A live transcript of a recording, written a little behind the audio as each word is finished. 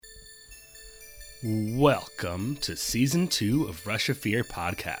Welcome to Season 2 of Rush of Fear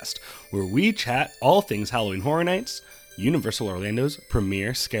podcast, where we chat all things Halloween Horror Nights, Universal Orlando's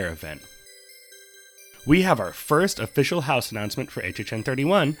premier scare event. We have our first official house announcement for HHN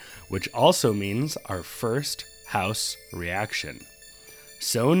 31, which also means our first house reaction.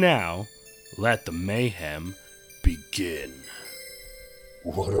 So now, let the mayhem begin.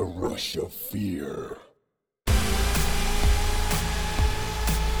 What a rush of fear.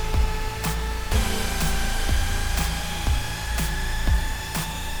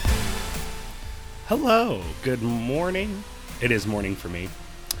 Hello, good morning. It is morning for me.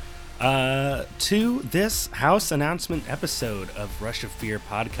 To this house announcement episode of Rush of Fear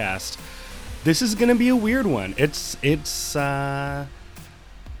podcast. This is going to be a weird one. It's hard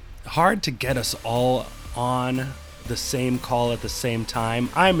to get us all on the same call at the same time.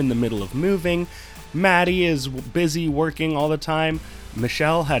 I'm in the middle of moving. Maddie is busy working all the time.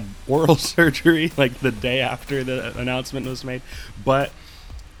 Michelle had oral surgery like the day after the announcement was made. But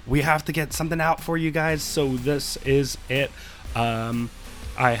we have to get something out for you guys, so this is it. I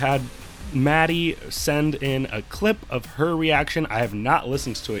had Maddie send in a clip of her reaction. I have not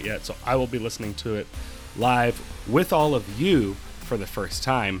listened to it yet, so I will be listening to it live with all of you for the first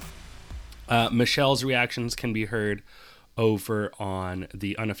time. Michelle's reactions can be heard over on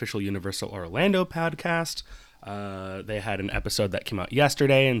the unofficial Universal Orlando podcast. They had an episode that came out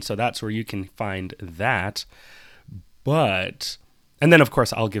yesterday, and so that's where you can find that. And then, of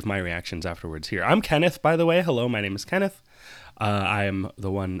course, I'll give my reactions afterwards here. I'm Kenneth, by the way. Hello, my name is Kenneth. I am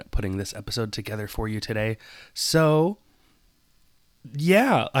the one putting this episode together for you today. So,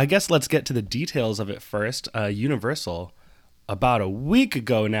 yeah, I guess let's get to the details of it first. Universal, about a week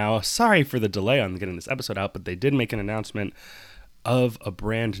ago now, sorry for the delay on getting this episode out, but they did make an announcement of a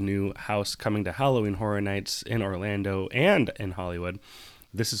brand new house coming to Halloween Horror Nights in Orlando and in Hollywood.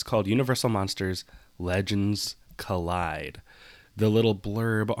 This is called Universal Monsters Legends Collide. The little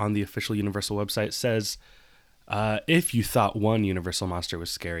blurb on the official Universal website says, if you thought one Universal monster was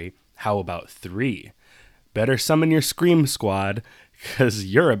scary, how about 3? Better summon your Scream Squad, because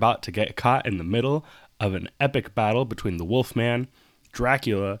you're about to get caught in the middle of an epic battle between the Wolfman,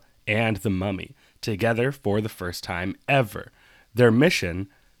 Dracula, and the Mummy, together for the first time ever. Their mission,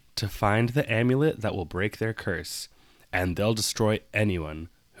 to find the amulet that will break their curse, and they'll destroy anyone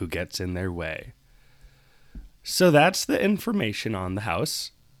who gets in their way. So that's the information on the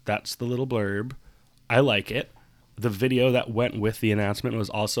house. That's the little blurb. I like it. The video that went with the announcement was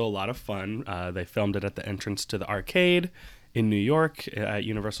also a lot of fun. They filmed it at the entrance to the arcade in New York at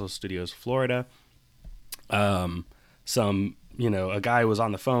Universal Studios Florida. A guy was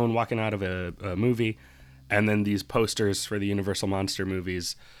on the phone walking out of a movie, and then these posters for the Universal Monster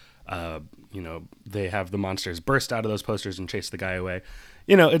movies, they have the monsters burst out of those posters and chase the guy away.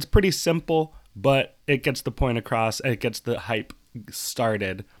 It's pretty simple, but it gets the point across. It gets the hype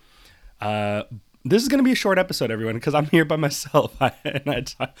started. This is going to be a short episode, everyone, because I'm here by myself. I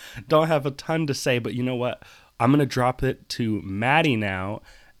don't have a ton to say, but you know what? I'm going to drop it to Maddie now,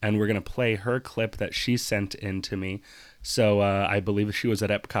 and we're going to play her clip that she sent in to me. So I believe she was at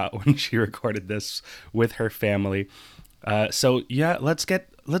Epcot when she recorded this with her family. Let's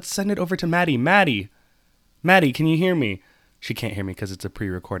send it over to Maddie. Maddie, can you hear me? She can't hear me because it's a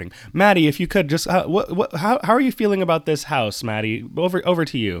pre-recording. Maddie, if you could just, how are you feeling about this house, Maddie? Over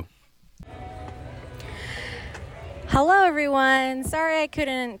to you. Hello, everyone. Sorry I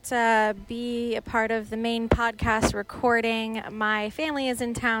couldn't be a part of the main podcast recording. My family is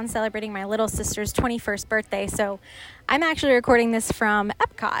in town celebrating my little sister's 21st birthday, so I'm actually recording this from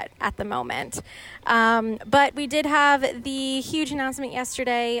Epcot at the moment. But we did have the huge announcement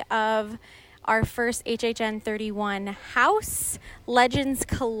yesterday of our first HHN 31 house, Legends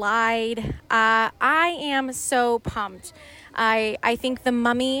Collide. I am so pumped. I think the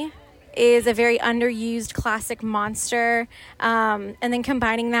Mummy is a very underused classic monster, and then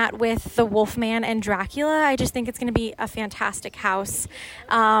combining that with the Wolfman and Dracula, I just think it's going to be a fantastic house.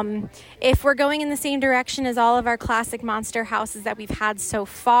 If we're going in the same direction as all of our classic monster houses that we've had so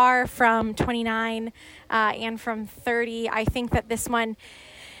far from 29 and from 30, I think that this one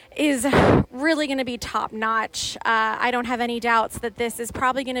is really going to be top notch. I don't have any doubts that this is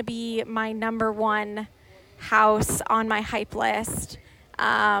probably going to be my number one house on my hype list.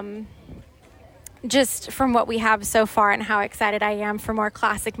 Just from what we have so far and how excited I am for more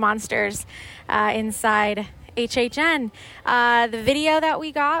classic monsters inside HHN. The video that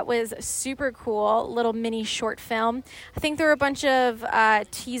we got was super cool, little mini short film. I think there were a bunch of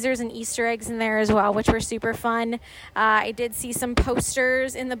teasers and Easter eggs in there as well, which were super fun. I did see some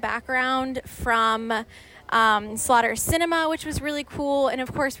posters in the background from Slaughter Cinema, which was really cool. And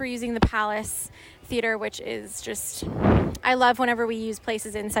of course, we're using the Palace Theater, which is just, I love whenever we use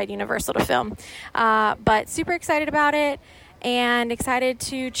places inside Universal to film. But super excited about it and excited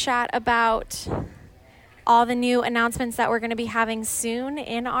to chat about all the new announcements that we're going to be having soon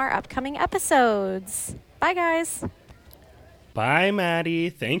in our upcoming episodes. Bye, guys. Bye, Maddie.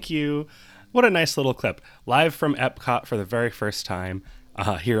 Thank you. What a nice little clip. Live from Epcot for the very first time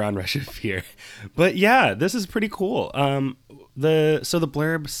here on Rush of Fear. But yeah, this is pretty cool. The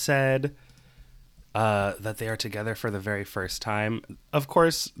blurb said that they are together for the very first time. Of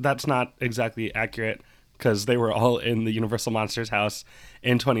course, that's not exactly accurate because they were all in the Universal Monsters house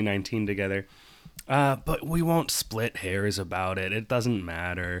in 2019 together. But we won't split hairs about it. It doesn't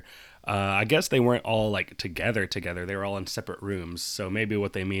matter. I guess they weren't all like together. They were all in separate rooms. So maybe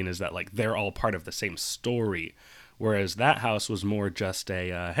what they mean is that like they're all part of the same story. Whereas that house was more just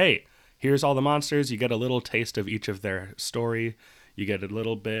a, hey, here's all the monsters. You get a little taste of each of their story. You get a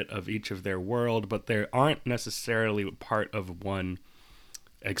little bit of each of their world, but they aren't necessarily part of one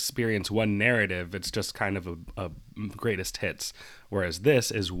experience, one narrative. It's just kind of a greatest hits. Whereas this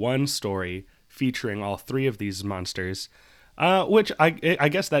is one story featuring all three of these monsters, which I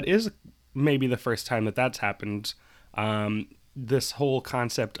guess that is maybe the first time that that's happened. This whole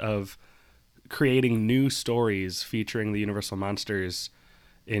concept of creating new stories featuring the Universal Monsters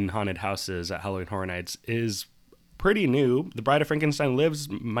in haunted houses at Halloween Horror Nights is pretty new. The Bride of Frankenstein Lives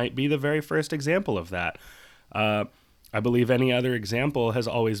might be the very first example of that. I believe any other example has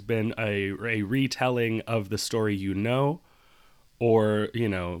always been a retelling of the story or,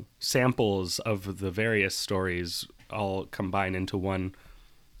 samples of the various stories all combine into one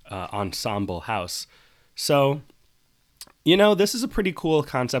ensemble house. So, this is a pretty cool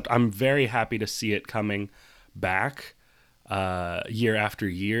concept. I'm very happy to see it coming back year after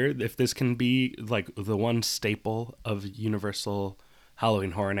year. If this can be like the one staple of Universal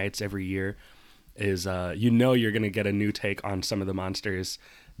Halloween Horror Nights every year is, you're going to get a new take on some of the monsters.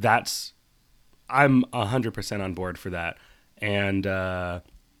 I'm 100% on board for that. And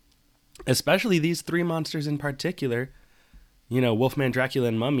especially these three monsters in particular, Wolfman, Dracula,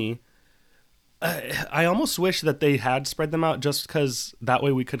 and Mummy. I almost wish that they had spread them out just because that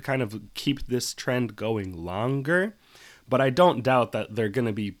way we could kind of keep this trend going longer. But I don't doubt that they're going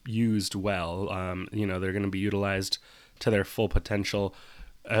to be used well. They're going to be utilized to their full potential.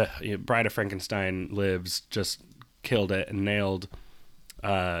 Bride of Frankenstein Lives just killed it and nailed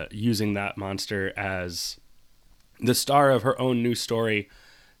using that monster as the star of her own new story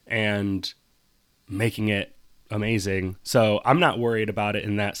and making it amazing. So I'm not worried about it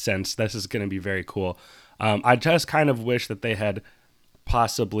in that sense. This is going to be very cool. I just kind of wish that they had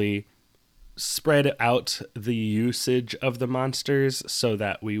possibly spread out the usage of the monsters so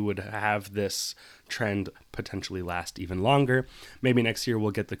that we would have this trend potentially last even longer. Maybe next year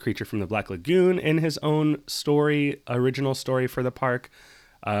we'll get the Creature from the Black Lagoon in his own story, original story for the park.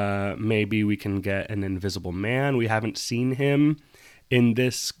 Maybe we can get an Invisible Man. We haven't seen him in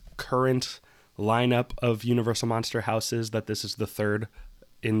this current lineup of Universal Monster houses that this is the third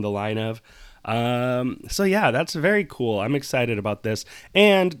in the line of. So yeah, that's very cool. I'm excited about this.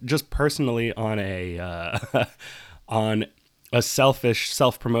 And just personally on a selfish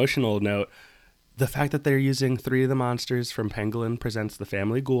self-promotional note, the fact that they're using three of the monsters from Pangolin Presents the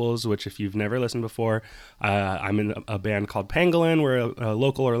Family Ghouls, which if you've never listened before, I'm in a band called Pangolin. We're a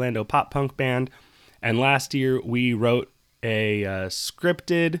local Orlando pop punk band. And last year we wrote a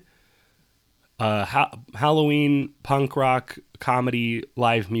scripted Halloween punk rock comedy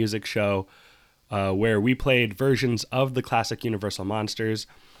live music show where we played versions of the classic Universal Monsters.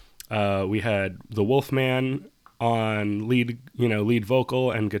 We had the Wolfman on lead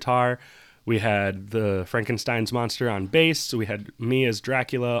vocal and guitar. We had the Frankenstein's monster on bass. We had me as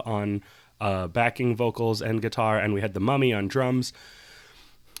Dracula on backing vocals and guitar, and we had the Mummy on drums.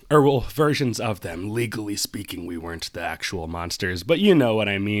 Versions of them. Legally speaking, we weren't the actual monsters, but you know what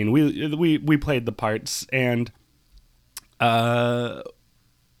I mean. We played the parts, and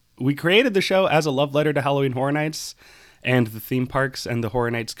we created the show as a love letter to Halloween Horror Nights and the theme parks and the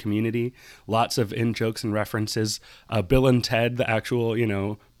Horror Nights community. Lots of in-jokes and references. Bill and Ted, the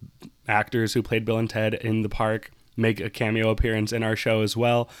actual, actors who played Bill and Ted in the park, make a cameo appearance in our show as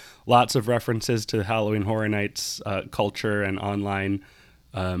well. Lots of references to Halloween Horror Nights culture and online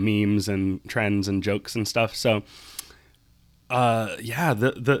memes and trends and jokes and stuff. So,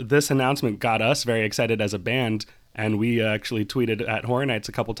 this announcement got us very excited as a band, and we actually tweeted at Horror Nights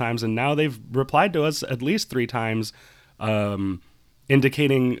a couple times, and now they've replied to us at least 3 times,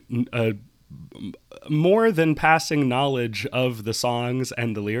 indicating a more than passing knowledge of the songs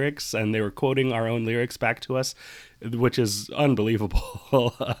and the lyrics, and they were quoting our own lyrics back to us, which is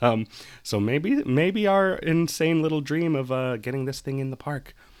unbelievable. So maybe our insane little dream of getting this thing in the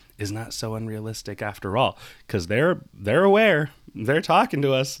park is not so unrealistic after all, because they're aware, they're talking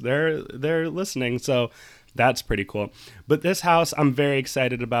to us, they're listening. So that's pretty cool. But this house, I'm very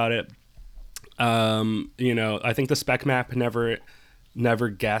excited about it. I think the spec map never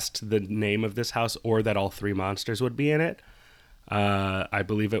guessed the name of this house or that all three monsters would be in it. I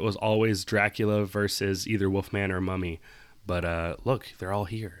believe it was always Dracula versus either Wolfman or Mummy. But look, they're all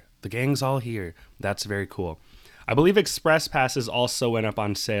here. The gang's all here. That's very cool. I believe Express Passes also went up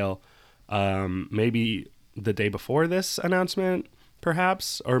on sale maybe the day before this announcement,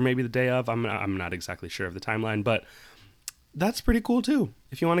 perhaps, or maybe the day of. I'm not exactly sure of the timeline, but that's pretty cool too.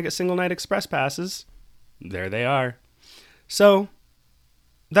 If you want to get single night Express Passes, there they are. So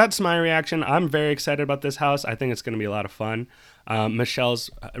that's my reaction. I'm very excited about this house. I think it's going to be a lot of fun. Michelle's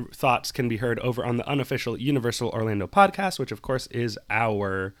thoughts can be heard over on the unofficial Universal Orlando podcast, which of course is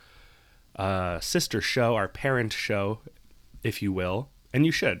our sister show, our parent show, if you will, and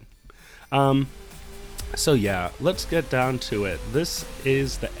you should. So yeah, let's get down to it. This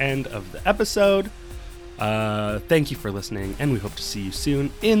is the end of the episode. Thank you for listening, and we hope to see you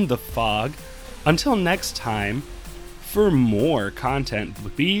soon in the fog. Until next time, for more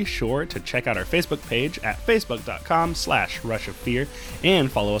content, be sure to check out our Facebook page at facebook.com/rushoffear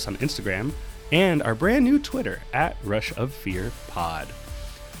and follow us on Instagram and our brand new Twitter at rushoffearpod.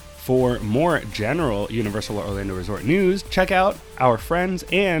 For more general Universal Orlando Resort news, check out our friends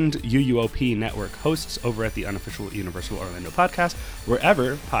and UUOP network hosts over at the unofficial Universal Orlando podcast,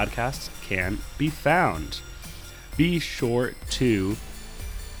 wherever podcasts can be found. Be sure to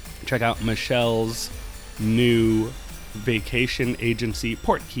check out Michelle's new vacation agency,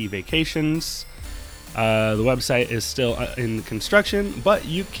 Portkey Vacations. The website is still in construction, but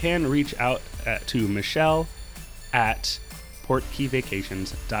you can reach out to Michelle at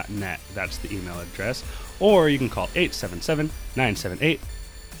portkeyvacations.net. That's the email address. Or you can call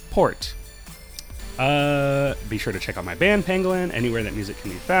 877-978-PORT. Be sure to check out my band, Pangolin, anywhere that music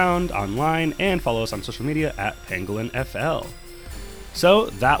can be found online, and follow us on social media at PangolinFL. So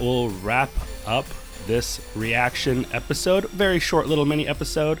that will wrap up this reaction episode. Very short little mini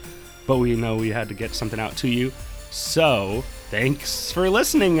episode, but we know we had to get something out to you. So thanks for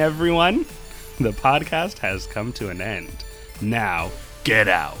listening, everyone. The podcast has come to an end. Now, get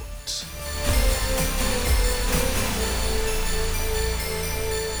out.